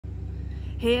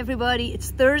Hey everybody, it's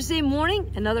Thursday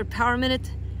morning, another Power Minute,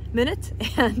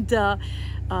 and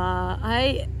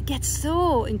I get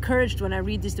so encouraged when I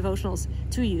read these devotionals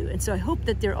to you, and so I hope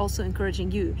that they're also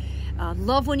encouraging you.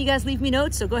 Love when you guys leave me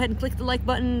notes, so go ahead and click the like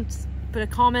button, put a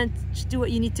comment, just do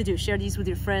what you need to do, share these with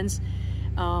your friends.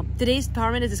 Today's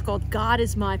Power Minute is called God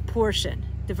is My Portion.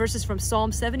 The verse is from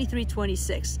Psalm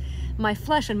 73:26. My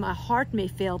flesh and my heart may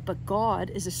fail, but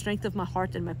God is the strength of my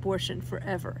heart and my portion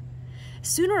forever.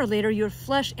 Sooner or later, your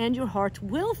flesh and your heart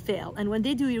will fail, and when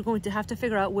they do, you're going to have to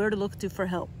figure out where to look to for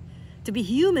help. To be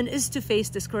human is to face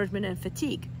discouragement and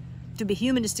fatigue. To be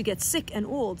human is to get sick and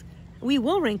old. We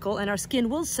will wrinkle and our skin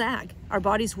will sag. Our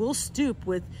bodies will stoop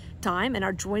with time and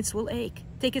our joints will ache.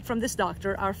 Take it from this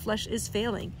doctor, our flesh is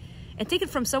failing. And take it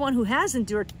from someone who has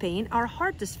endured pain, our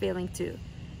heart is failing too.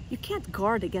 You can't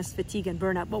guard against fatigue and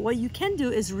burnout, but what you can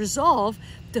do is resolve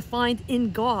to find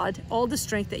in God all the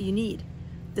strength that you need.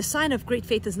 The sign of great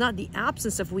faith is not the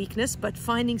absence of weakness, but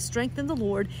finding strength in the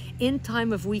Lord in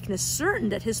time of weakness, certain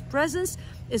that His presence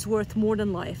is worth more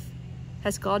than life.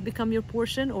 Has God become your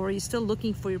portion, or are you still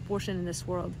looking for your portion in this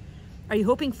world? Are you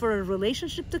hoping for a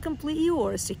relationship to complete you,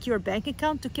 or a secure bank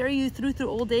account to carry you through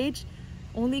old age?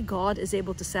 Only God is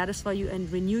able to satisfy you and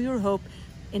renew your hope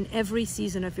in every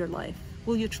season of your life.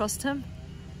 Will you trust Him?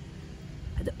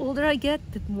 The older I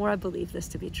get, the more I believe this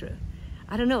to be true.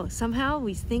 I don't know, somehow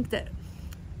we think that,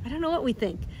 I don't know what we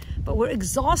think, but we're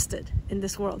exhausted in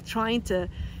this world trying to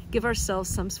give ourselves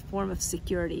some form of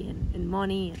security in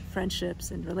money and friendships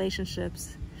and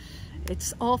relationships.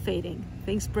 It's all fading.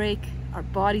 Things break, our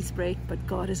bodies break, but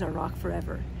God is our rock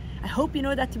forever. I hope you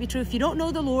know that to be true. If you don't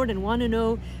know the Lord and want to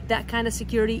know that kind of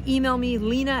security, email me,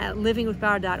 Lina at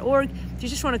livingwithpower.org. If you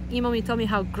just want to email me, tell me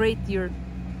how great your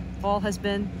fall has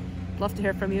been. I'd love to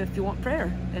hear from you. If you want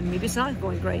prayer and maybe it's not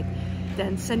going great,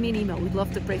 then send me an email. We'd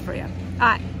love to pray for you.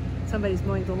 Somebody's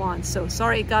mowing the lawn, so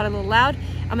sorry it got a little loud.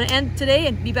 I'm going to end today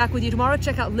and be back with you tomorrow.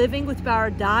 Check out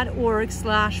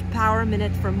livingwithpower.org/Power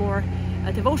Minute for more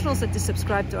devotionals and to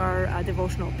subscribe to our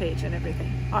devotional page and everything.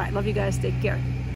 All right, love you guys. Take care.